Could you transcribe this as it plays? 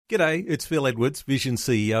G'day, it's Phil Edwards, Vision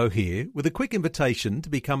CEO here, with a quick invitation to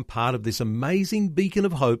become part of this amazing beacon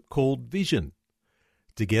of hope called Vision.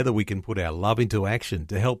 Together we can put our love into action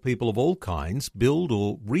to help people of all kinds build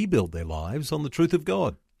or rebuild their lives on the truth of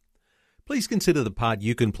God. Please consider the part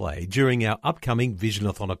you can play during our upcoming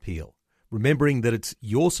Visionathon appeal, remembering that it's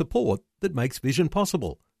your support that makes Vision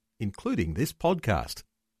possible, including this podcast.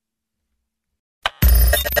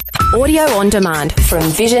 Audio on demand from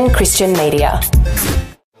Vision Christian Media.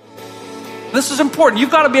 This is important.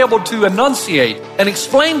 You've got to be able to enunciate and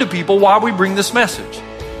explain to people why we bring this message.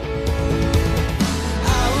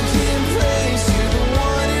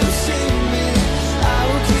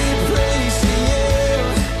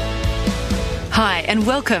 Hi and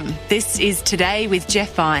welcome. This is Today with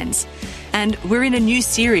Jeff Vines, and we're in a new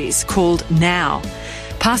series called Now.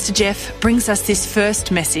 Pastor Jeff brings us this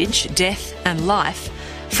first message, Death and Life,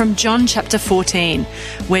 from John chapter 14,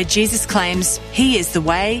 where Jesus claims he is the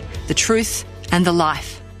way, the truth, and the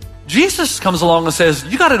life. Jesus comes along and says,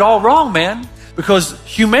 you got it all wrong, man, because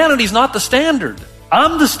humanity's not the standard.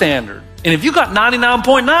 I'm the standard. And if you got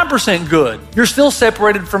 99.9% good, you're still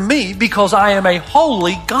separated from me because I am a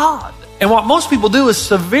holy God. And what most people do is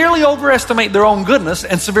severely overestimate their own goodness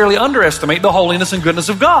and severely underestimate the holiness and goodness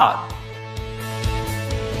of God.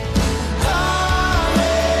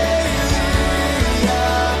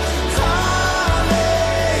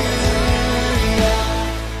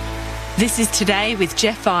 This is Today with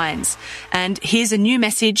Jeff Vines, and here's a new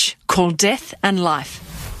message called Death and Life.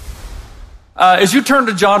 As you turn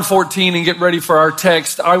to John 14 and get ready for our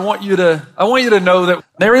text, I want you to know that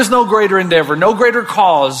there is no greater endeavor, no greater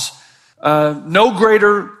cause, no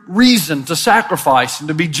greater reason to sacrifice and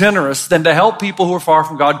to be generous than to help people who are far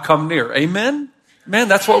from God come near. Amen? Amen.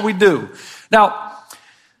 That's what we do. Now,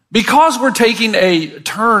 because we're taking a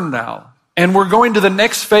turn now, and we're going to the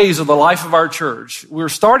next phase of the life of our church. We're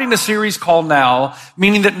starting a series called Now,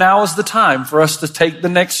 meaning that now is the time for us to take the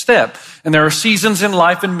next step. And there are seasons in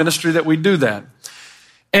life and ministry that we do that.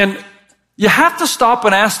 And you have to stop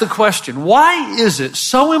and ask the question, why is it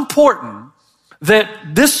so important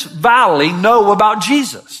that this valley know about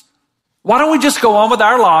Jesus? Why don't we just go on with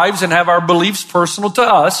our lives and have our beliefs personal to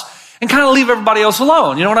us and kind of leave everybody else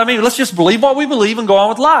alone? You know what I mean? Let's just believe what we believe and go on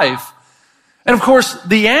with life. And of course,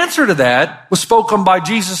 the answer to that was spoken by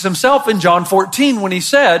Jesus himself in John 14 when he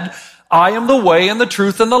said, I am the way and the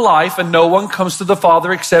truth and the life, and no one comes to the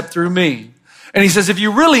Father except through me. And he says, if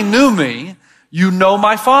you really knew me, you know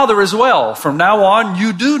my Father as well. From now on,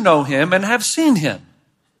 you do know him and have seen him.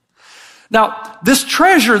 Now, this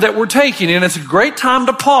treasure that we're taking, and it's a great time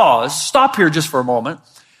to pause, stop here just for a moment.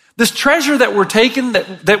 This treasure that we're taking,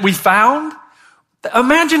 that we found,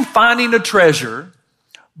 imagine finding a treasure,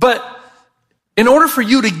 but in order for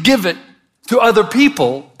you to give it to other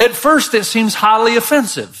people, at first it seems highly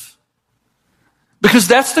offensive. Because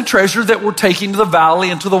that's the treasure that we're taking to the valley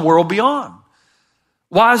and to the world beyond.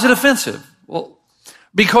 Why is it offensive? Well,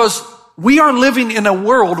 because we are living in a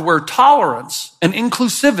world where tolerance and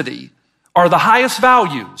inclusivity are the highest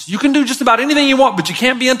values. You can do just about anything you want, but you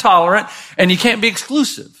can't be intolerant and you can't be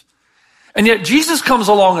exclusive. And yet Jesus comes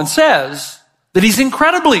along and says that he's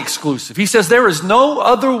incredibly exclusive. He says there is no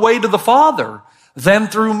other way to the Father than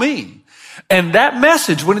through me. And that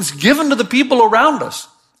message, when it's given to the people around us,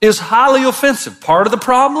 is highly offensive. Part of the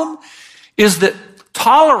problem is that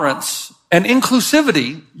tolerance and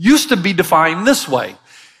inclusivity used to be defined this way.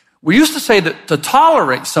 We used to say that to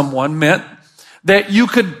tolerate someone meant that you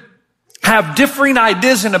could have differing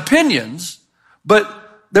ideas and opinions, but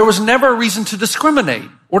there was never a reason to discriminate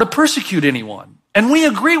or to persecute anyone. And we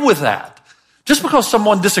agree with that. Just because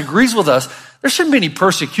someone disagrees with us, there shouldn't be any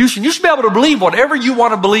persecution. You should be able to believe whatever you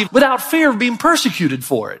want to believe without fear of being persecuted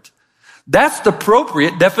for it. That's the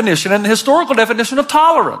appropriate definition and the historical definition of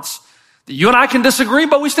tolerance. That you and I can disagree,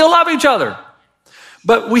 but we still love each other.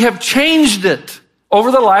 But we have changed it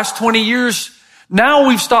over the last 20 years. Now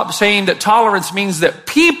we've stopped saying that tolerance means that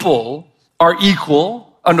people are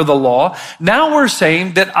equal under the law. Now we're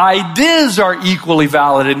saying that ideas are equally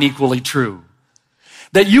valid and equally true.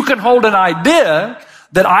 That you can hold an idea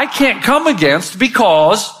that I can't come against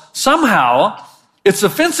because somehow it's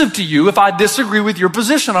offensive to you if I disagree with your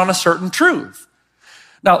position on a certain truth.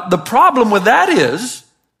 Now, the problem with that is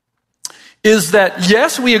that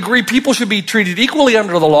yes, we agree people should be treated equally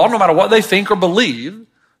under the law no matter what they think or believe,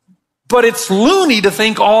 but it's loony to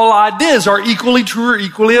think all ideas are equally true or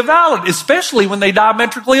equally valid, especially when they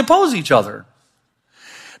diametrically oppose each other.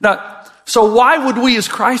 Now, so why would we as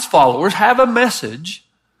Christ followers have a message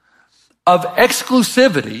of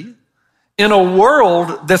exclusivity in a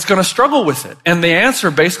world that's going to struggle with it? And the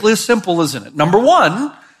answer basically is simple, isn't it? Number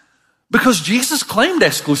one, Because Jesus claimed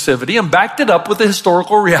exclusivity and backed it up with the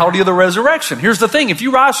historical reality of the resurrection. Here's the thing. If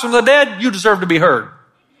you rise from the dead, you deserve to be heard.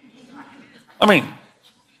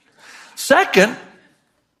 Second,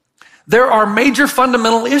 there are major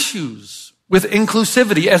fundamental issues with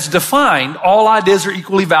inclusivity. As defined, all ideas are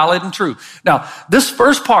equally valid and true. Now, the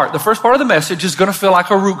first part of the message is going to feel like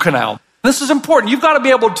a root canal. This is important. You've got to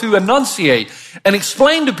be able to enunciate and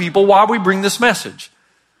explain to people why we bring this message.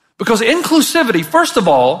 Because inclusivity, first of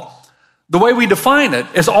all, the way we define it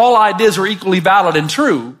as all ideas are equally valid and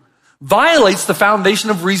true, violates the foundation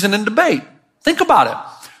of reason and debate. Think about it.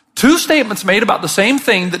 Two statements made about the same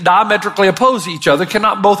thing that diametrically oppose each other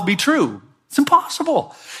cannot both be true. It's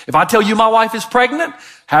impossible. If I tell you my wife is pregnant,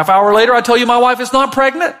 half hour later I tell you my wife is not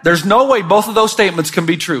pregnant, there's no way both of those statements can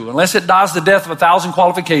be true. Unless it dies the death of 1,000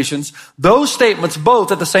 qualifications, those statements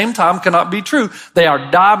both at the same time cannot be true. They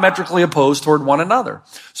are diametrically opposed toward one another.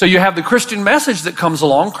 So you have the Christian message that comes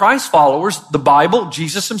along, Christ's followers, the Bible,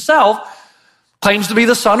 Jesus himself, claims to be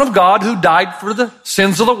the Son of God who died for the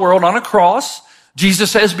sins of the world on a cross.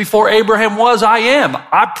 Jesus says, before Abraham was, I am.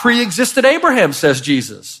 I pre-existed Abraham, says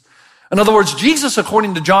Jesus. In other words, Jesus,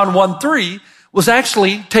 according to John 1:3, was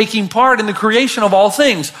actually taking part in the creation of all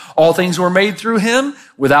things. All things were made through him.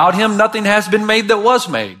 Without him, nothing has been made that was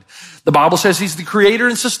made. The Bible says he's the creator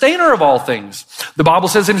and sustainer of all things. The Bible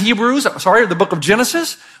says in the book of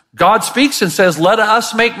Genesis, God speaks and says, let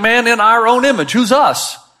us make man in our own image. Who's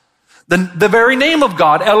us? The very name of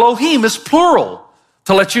God, Elohim, is plural.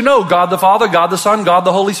 To let you know, God the Father, God the Son, God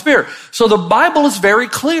the Holy Spirit. So the Bible is very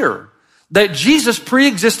clear that Jesus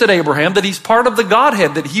pre-existed Abraham, that he's part of the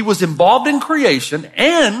Godhead, that he was involved in creation,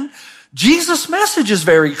 and Jesus' message is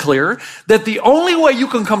very clear that the only way you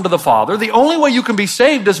can come to the Father, the only way you can be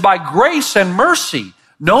saved is by grace and mercy,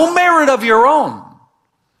 no merit of your own.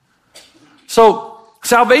 So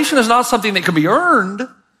salvation is not something that can be earned,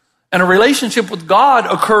 and a relationship with God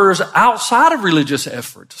occurs outside of religious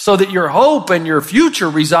effort, so that your hope and your future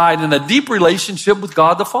reside in a deep relationship with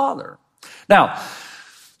God the Father. Now,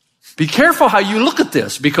 be careful how you look at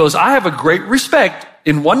this, because I have a great respect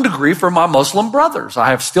in one degree for my Muslim brothers.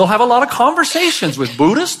 I still have a lot of conversations with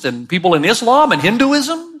Buddhists and people in Islam and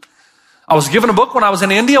Hinduism. I was given a book when I was in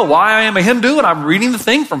India, Why I Am a Hindu, and I'm reading the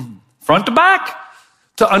thing from front to back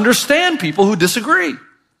to understand people who disagree.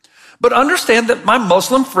 But understand that my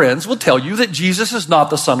Muslim friends will tell you that Jesus is not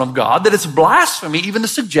the Son of God, that it's blasphemy even to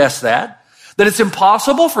suggest that it's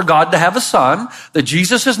impossible for God to have a son, that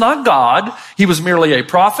Jesus is not God. He was merely a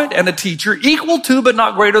prophet and a teacher, equal to but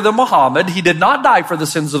not greater than Muhammad. He did not die for the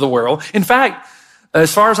sins of the world. In fact,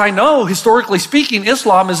 as far as I know, historically speaking,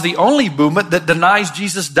 Islam is the only movement that denies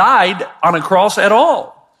Jesus died on a cross at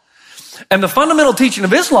all. And the fundamental teaching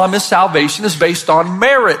of Islam is salvation is based on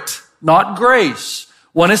merit, not grace.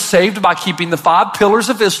 One is saved by keeping the 5 pillars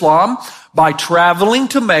of Islam, by traveling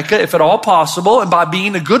to Mecca, if at all possible, and by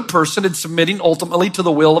being a good person and submitting ultimately to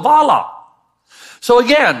the will of Allah. So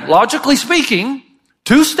again, logically speaking,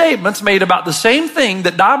 two statements made about the same thing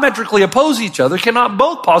that diametrically oppose each other cannot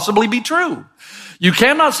both possibly be true. You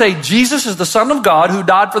cannot say Jesus is the Son of God who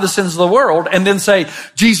died for the sins of the world, and then say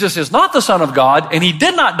Jesus is not the Son of God and he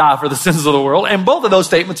did not die for the sins of the world, and both of those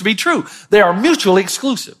statements be true. They are mutually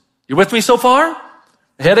exclusive. You with me so far?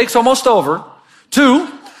 The headache's almost over. Two,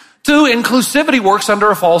 inclusivity works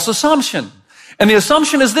under a false assumption. And the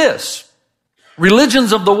assumption is this: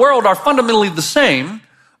 religions of the world are fundamentally the same,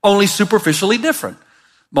 only superficially different.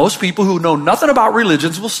 Most people who know nothing about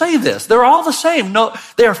religions will say this. They're all the same. No,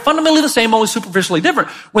 they are fundamentally the same, only superficially different.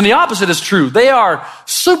 When the opposite is true, they are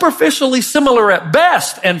superficially similar at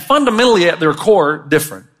best and fundamentally at their core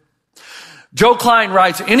different. Joe Klein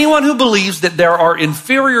writes, anyone who believes that there are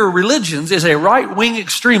inferior religions is a right-wing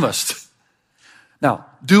extremist. Now,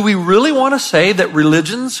 do we really want to say that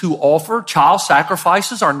religions who offer child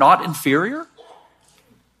sacrifices are not inferior?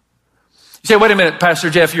 You say, wait a minute, Pastor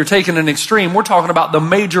Jeff, you're taking an extreme. We're talking about the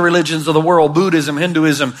major religions of the world: Buddhism,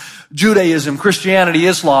 Hinduism, Judaism, Christianity,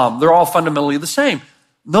 Islam. They're all fundamentally the same.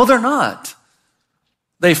 No, they're not.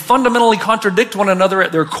 They fundamentally contradict one another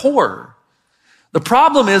at their core. The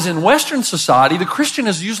problem is, in Western society, the Christian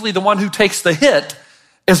is usually the one who takes the hit,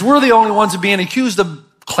 as we're the only ones being accused of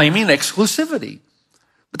claiming exclusivity.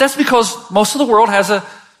 But that's because most of the world has a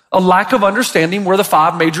lack of understanding where the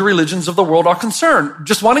 5 major religions of the world are concerned.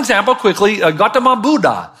 Just one example quickly. Gautama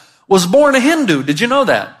Buddha was born a Hindu. Did you know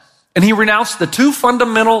that? And he renounced the 2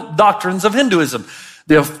 fundamental doctrines of Hinduism: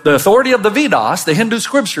 the authority of the Vedas, the Hindu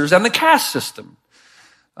scriptures, and the caste system.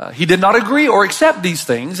 He did not agree or accept these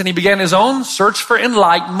things, and he began his own search for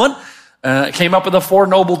enlightenment, came up with the 4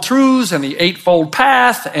 noble truths and the 8-fold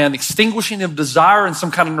path and extinguishing of desire and some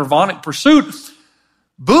kind of nirvanic pursuit.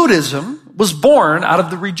 Buddhism was born out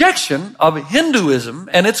of the rejection of Hinduism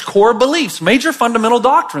and its core beliefs, major fundamental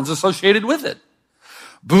doctrines associated with it.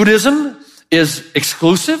 Buddhism is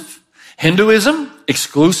exclusive. Hinduism,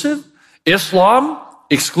 exclusive. Islam,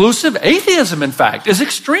 exclusive. Atheism, in fact, is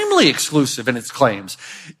extremely exclusive in its claims.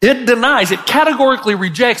 It categorically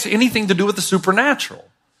rejects anything to do with the supernatural.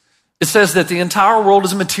 It says that the entire world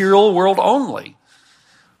is a material world only.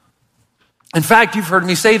 In fact, you've heard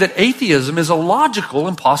me say that atheism is a logical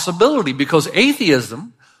impossibility because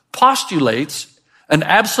atheism postulates an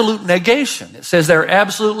absolute negation. It says there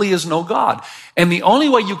absolutely is no God. And the only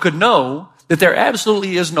way you could know that there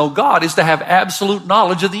absolutely is no God is to have absolute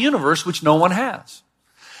knowledge of the universe, which no one has.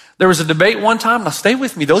 There was a debate one time. Now stay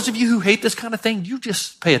with me. Those of you who hate this kind of thing, you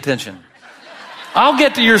just pay attention. I'll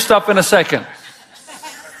get to your stuff in a second.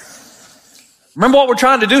 Remember what we're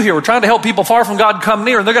trying to do here. We're trying to help people far from God come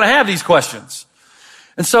near, and they're going to have these questions.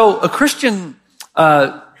 And so a Christian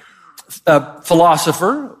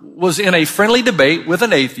philosopher was in a friendly debate with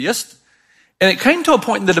an atheist, and it came to a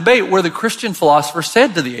point in the debate where the Christian philosopher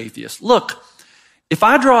said to the atheist, look, if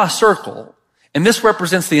I draw a circle, and this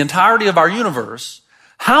represents the entirety of our universe,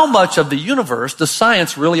 how much of the universe does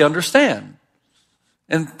science really understand?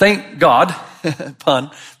 And thank God, pun,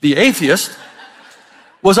 the atheist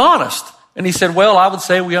was honest. And he said, well, I would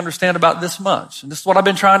say we understand about this much. And this is what I've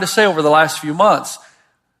been trying to say over the last few months.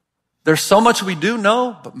 There's so much we do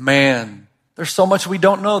know, but man, there's so much we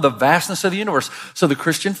don't know, the vastness of the universe. So the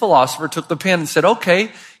Christian philosopher took the pen and said,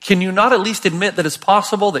 okay, can you not at least admit that it's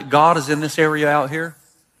possible that God is in this area out here?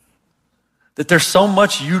 That there's so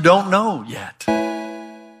much you don't know yet.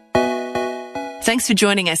 Thanks for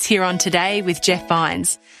joining us here on Today with Jeff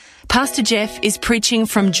Vines. Pastor Jeff is preaching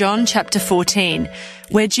from John chapter 14,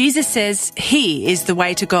 where Jesus says he is the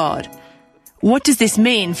way to God. What does this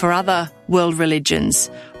mean for other world religions,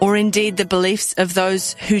 or indeed the beliefs of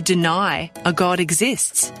those who deny a God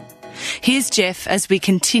exists? Here's Jeff as we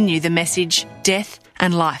continue the message, Death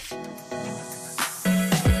and Life.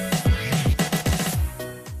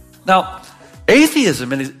 Now,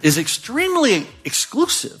 atheism is extremely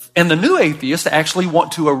exclusive, and the new atheists actually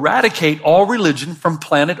want to eradicate all religion from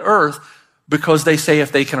planet Earth because they say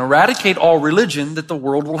if they can eradicate all religion, that the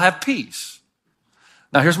world will have peace.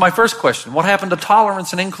 Now, here's my first question. What happened to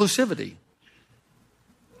tolerance and inclusivity?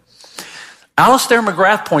 Alistair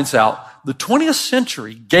McGrath points out the 20th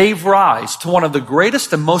century gave rise to one of the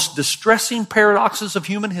greatest and most distressing paradoxes of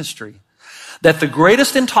human history, that the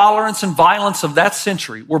greatest intolerance and violence of that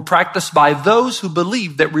century were practiced by those who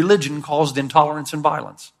believed that religion caused intolerance and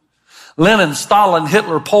violence. Lenin, Stalin,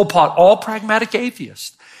 Hitler, Pol Pot, all pragmatic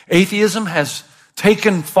atheists. Atheism has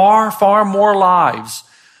taken far, far more lives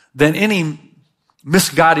than any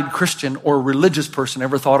misguided Christian or religious person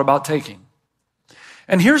ever thought about taking.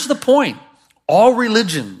 And here's the point. All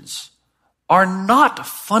religions are not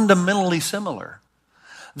fundamentally similar.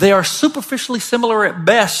 They are superficially similar at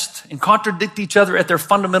best and contradict each other at their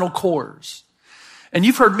fundamental cores. And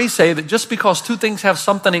you've heard me say that just because two things have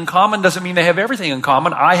something in common doesn't mean they have everything in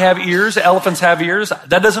common. I have ears, elephants have ears.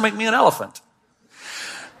 That doesn't make me an elephant.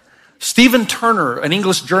 Stephen Turner, an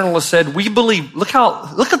English journalist, said, we believe, look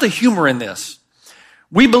at the humor in this.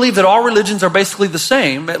 We believe that all religions are basically the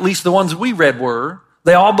same, at least the ones we read were.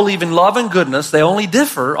 They all believe in love and goodness. They only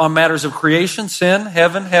differ on matters of creation, sin,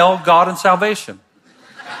 heaven, hell, God, and salvation.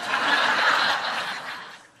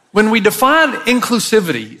 When we define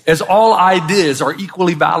inclusivity as all ideas are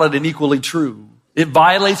equally valid and equally true, it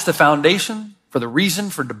violates the foundation for the reason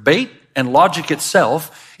for debate and logic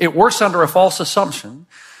itself. It works under a false assumption.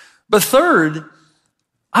 But third,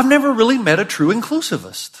 I've never really met a true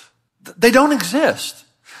inclusivist. They don't exist.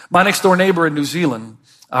 My next door neighbor in New Zealand,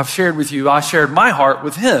 I shared my heart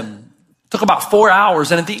with him. It took about 4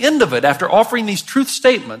 hours. And at the end of it, after offering these truth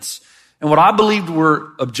statements and what I believed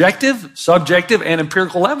were objective, subjective, and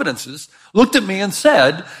empirical evidences, looked at me and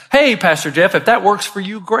said, hey, Pastor Jeff, if that works for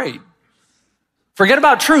you, great. Forget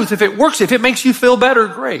about truth. If it works, if it makes you feel better,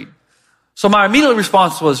 great. So my immediate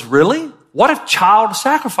response was, really? What if child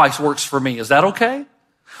sacrifice works for me? Is that okay?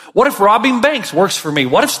 What if robbing banks works for me?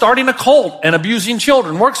 What if starting a cult and abusing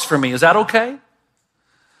children works for me? Is that okay?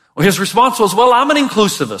 Well, his response was, well, I'm an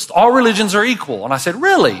inclusivist. All religions are equal. And I said,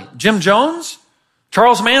 really? Jim Jones?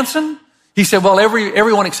 Charles Manson? He said, well,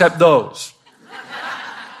 everyone except those.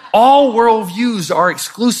 All worldviews are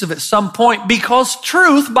exclusive at some point because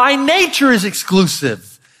truth by nature is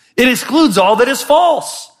exclusive. It excludes all that is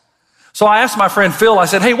false. So I asked my friend Phil, I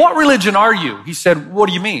said, hey, what religion are you? He said, what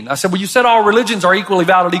do you mean? I said, well, you said all religions are equally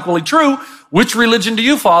valid, equally true. Which religion do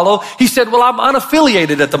you follow? He said, well, I'm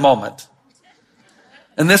unaffiliated at the moment.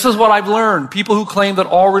 And this is what I've learned. People who claim that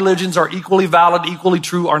all religions are equally valid, equally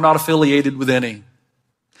true, are not affiliated with any.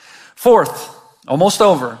 Fourth, almost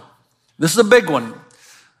over. This is a big one.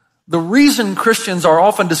 The reason Christians are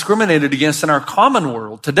often discriminated against in our common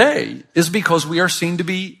world today is because we are seen to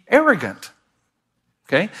be arrogant.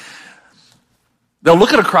 Okay? They'll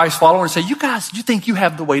look at a Christ follower and say, you guys, you think you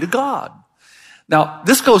have the way to God. Now,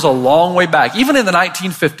 this goes a long way back. Even in the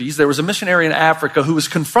 1950s, there was a missionary in Africa who was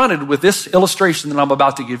confronted with this illustration that I'm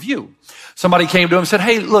about to give you. Somebody came to him and said,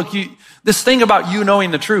 hey, look, this thing about you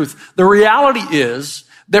knowing the truth, the reality is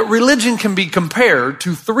that religion can be compared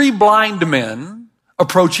to 3 blind men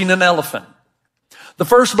approaching an elephant. The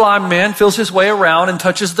first blind man feels his way around and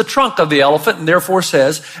touches the trunk of the elephant and therefore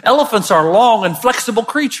says, elephants are long and flexible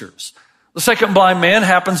creatures. The second blind man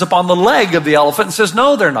happens upon the leg of the elephant and says,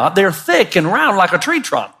 no, they're not. They're thick and round like a tree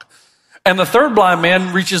trunk. And the third blind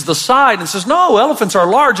man reaches the side and says, no, elephants are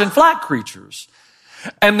large and flat creatures.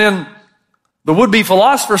 And then the would-be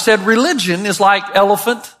philosopher said, religion is like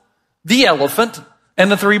the elephant, and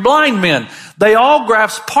the 3 blind men. They all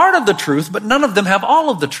grasp part of the truth, but none of them have all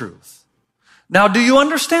of the truth. Now, do you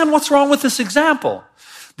understand what's wrong with this example?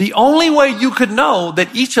 The only way you could know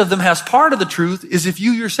that each of them has part of the truth is if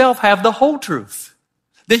you yourself have the whole truth.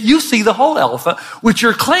 That you see the whole elephant, which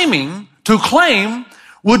you're claiming to claim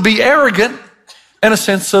would be arrogant and a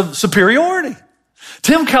sense of superiority.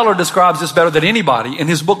 Tim Keller describes this better than anybody in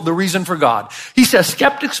his book, The Reason for God. He says,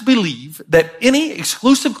 skeptics believe that any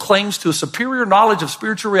exclusive claims to a superior knowledge of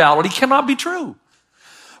spiritual reality cannot be true.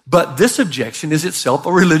 But this objection is itself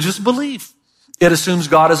a religious belief. It assumes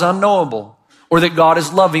God is unknowable, or that God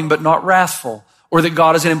is loving but not wrathful, or that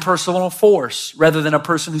God is an impersonal force rather than a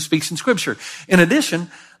person who speaks in Scripture. In addition,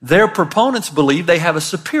 their proponents believe they have a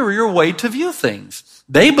superior way to view things.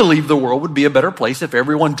 They believe the world would be a better place if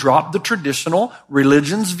everyone dropped the traditional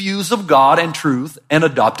religion's views of God and truth and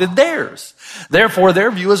adopted theirs. Therefore, their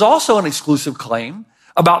view is also an exclusive claim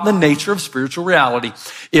about the nature of spiritual reality.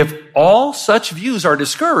 If all such views are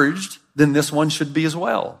discouraged, then this one should be as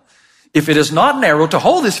well. If it is not narrow to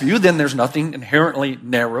hold this view, then there's nothing inherently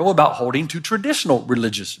narrow about holding to traditional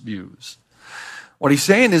religious views. What he's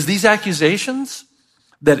saying is these accusations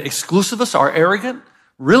that exclusivists are arrogant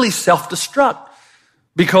really self-destruct,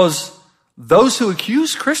 because those who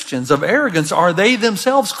accuse Christians of arrogance are they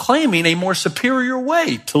themselves claiming a more superior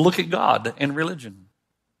way to look at God and religion.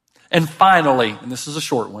 And finally, and this is a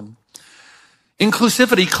short one,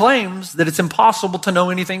 inclusivity claims that it's impossible to know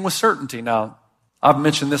anything with certainty. Now, I've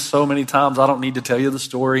mentioned this so many times, I don't need to tell you the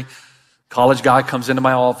story. College guy comes into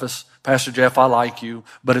my office, Pastor Jeff, I like you,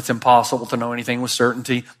 but it's impossible to know anything with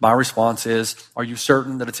certainty. My response is, are you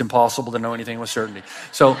certain that it's impossible to know anything with certainty?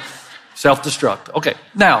 So, self-destruct. Okay,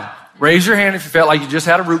 now, raise your hand if you felt like you just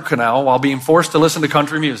had a root canal while being forced to listen to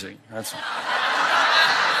country music.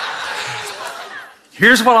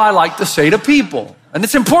 Here's what I like to say to people, and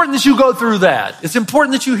it's important that you go through that. It's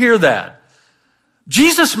important that you hear that.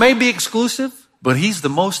 Jesus may be exclusive, but he's the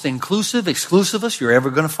most inclusive exclusivist you're ever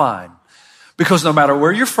going to find. Because no matter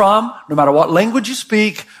where you're from, no matter what language you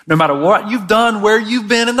speak, no matter what you've done, where you've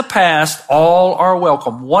been in the past, all are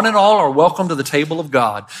welcome. One and all are welcome to the table of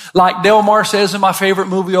God. Like Delmar says in my favorite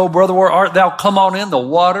movie, Oh Brother, Where Art Thou? Come on in, the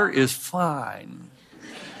water is fine.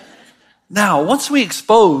 Now, once we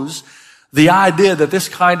expose the idea that this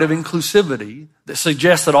kind of inclusivity that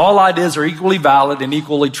suggests that all ideas are equally valid and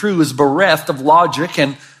equally true is bereft of logic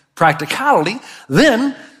and practicality,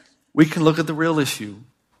 then we can look at the real issue.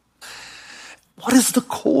 What is the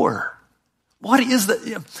core? What is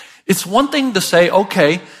the... It's one thing to say,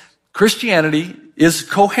 okay, Christianity is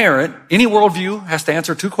coherent. Any worldview has to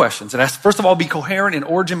answer 2 questions. It has to, first of all, be coherent in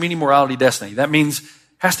origin, meaning, morality, destiny. That means it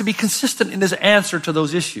has to be consistent in its answer to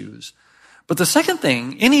those issues. But the second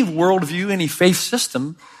thing, any worldview, any faith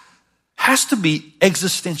system has to be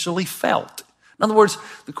existentially felt. In other words,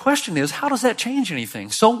 the question is, how does that change anything?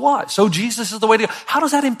 So what? So Jesus is the way to go. How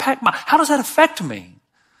does that impact how does that affect me?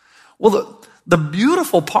 Well, the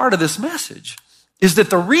beautiful part of this message is that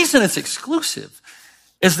the reason it's exclusive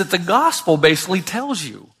is that the gospel basically tells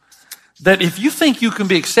you that if you think you can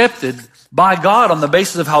be accepted by God on the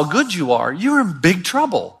basis of how good you are, you're in big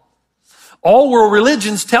trouble. All world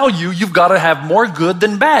religions tell you you've got to have more good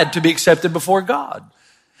than bad to be accepted before God.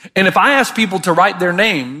 And if I ask people to write their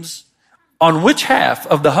names on which half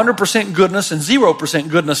of the 100% goodness and 0%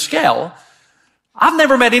 goodness scale, I've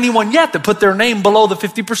never met anyone yet that put their name below the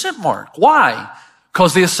 50% mark. Why?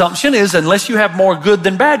 Because the assumption is unless you have more good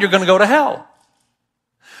than bad, you're going to go to hell.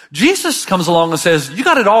 Jesus comes along and says, you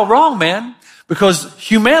got it all wrong, man, because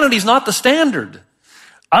humanity's not the standard.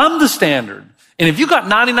 I'm the standard. And if you got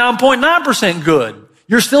 99.9% good,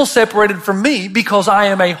 You're still separated from me because I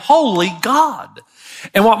am a holy God.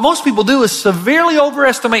 And what most people do is severely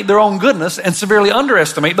overestimate their own goodness and severely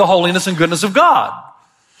underestimate the holiness and goodness of God.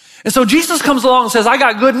 And so Jesus comes along and says, I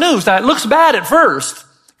got good news. Now, it looks bad at first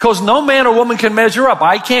because no man or woman can measure up.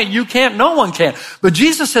 I can't, you can't, no one can. But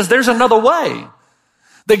Jesus says there's another way,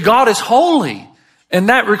 that God is holy, and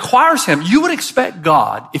that requires him. You would expect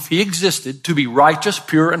God, if he existed, to be righteous,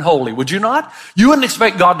 pure, and holy, would you not? You wouldn't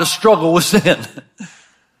expect God to struggle with sin.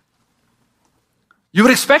 You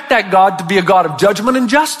would expect that God to be a God of judgment and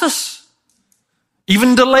justice,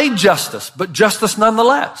 even delayed justice, but justice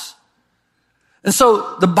nonetheless. And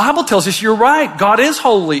so the Bible tells us you're right. God is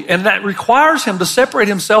holy, and that requires him to separate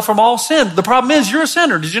himself from all sin. The problem is you're a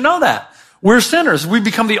sinner. Did you know that? We're sinners. We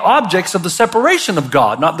become the objects of the separation of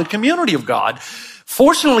God, not the community of God.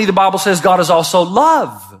 Fortunately, the Bible says God is also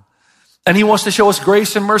love, and he wants to show us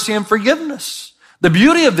grace and mercy and forgiveness. The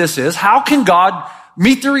beauty of this is, how can God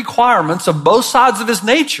meet the requirements of both sides of his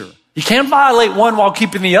nature? He can't violate one while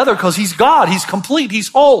keeping the other because he's God, he's complete, he's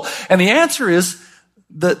whole. And the answer is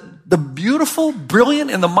the beautiful,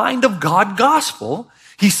 brilliant, in the mind of God gospel.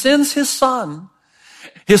 He sends his son.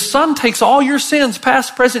 His son takes all your sins,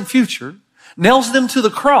 past, present, future, nails them to the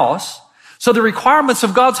cross, so the requirements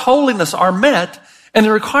of God's holiness are met, and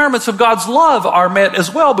the requirements of God's love are met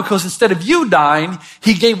as well, because instead of you dying,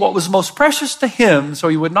 he gave what was most precious to him so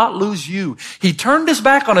he would not lose you. He turned his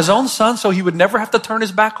back on his own son so he would never have to turn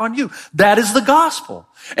his back on you. That is the gospel.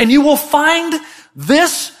 And you will find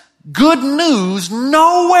this good news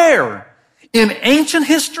nowhere in ancient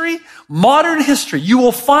history, modern history. You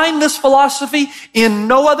will find this philosophy in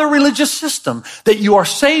no other religious system, that you are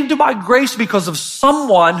saved by grace because of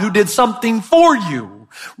someone who did something for you,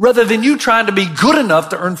 rather than you trying to be good enough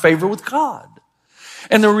to earn favor with God.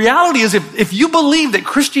 And the reality is, if you believe that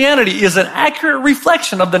Christianity is an accurate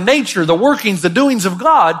reflection of the nature, the workings, the doings of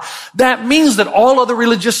God, that means that all other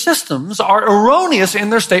religious systems are erroneous in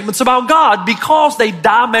their statements about God because they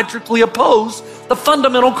diametrically oppose the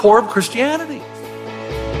fundamental core of Christianity.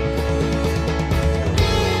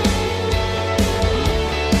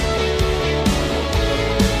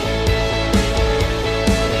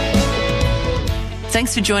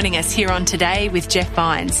 Thanks for joining us here on Today with Jeff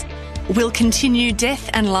Vines. We'll continue death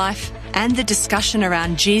and life and the discussion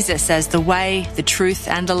around Jesus as the way, the truth,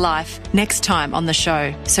 and the life next time on the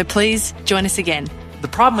show. So please join us again. The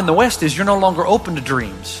problem in the West is you're no longer open to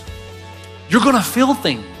dreams. You're going to feel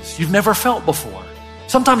things you've never felt before.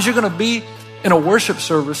 Sometimes you're going to be in a worship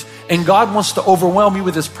service and God wants to overwhelm you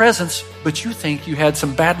with his presence, but you think you had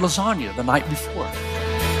some bad lasagna the night before.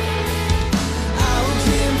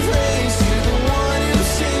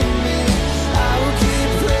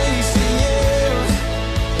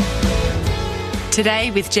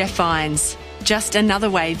 Today with Jeff Vines, just another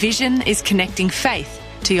way Vision is connecting faith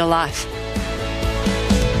to your life.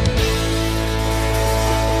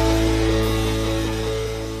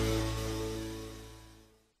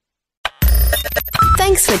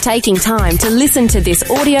 Thanks for taking time to listen to this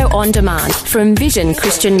audio on demand from Vision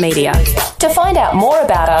Christian Media. To find out more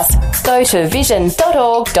about us, go to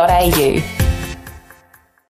vision.org.au.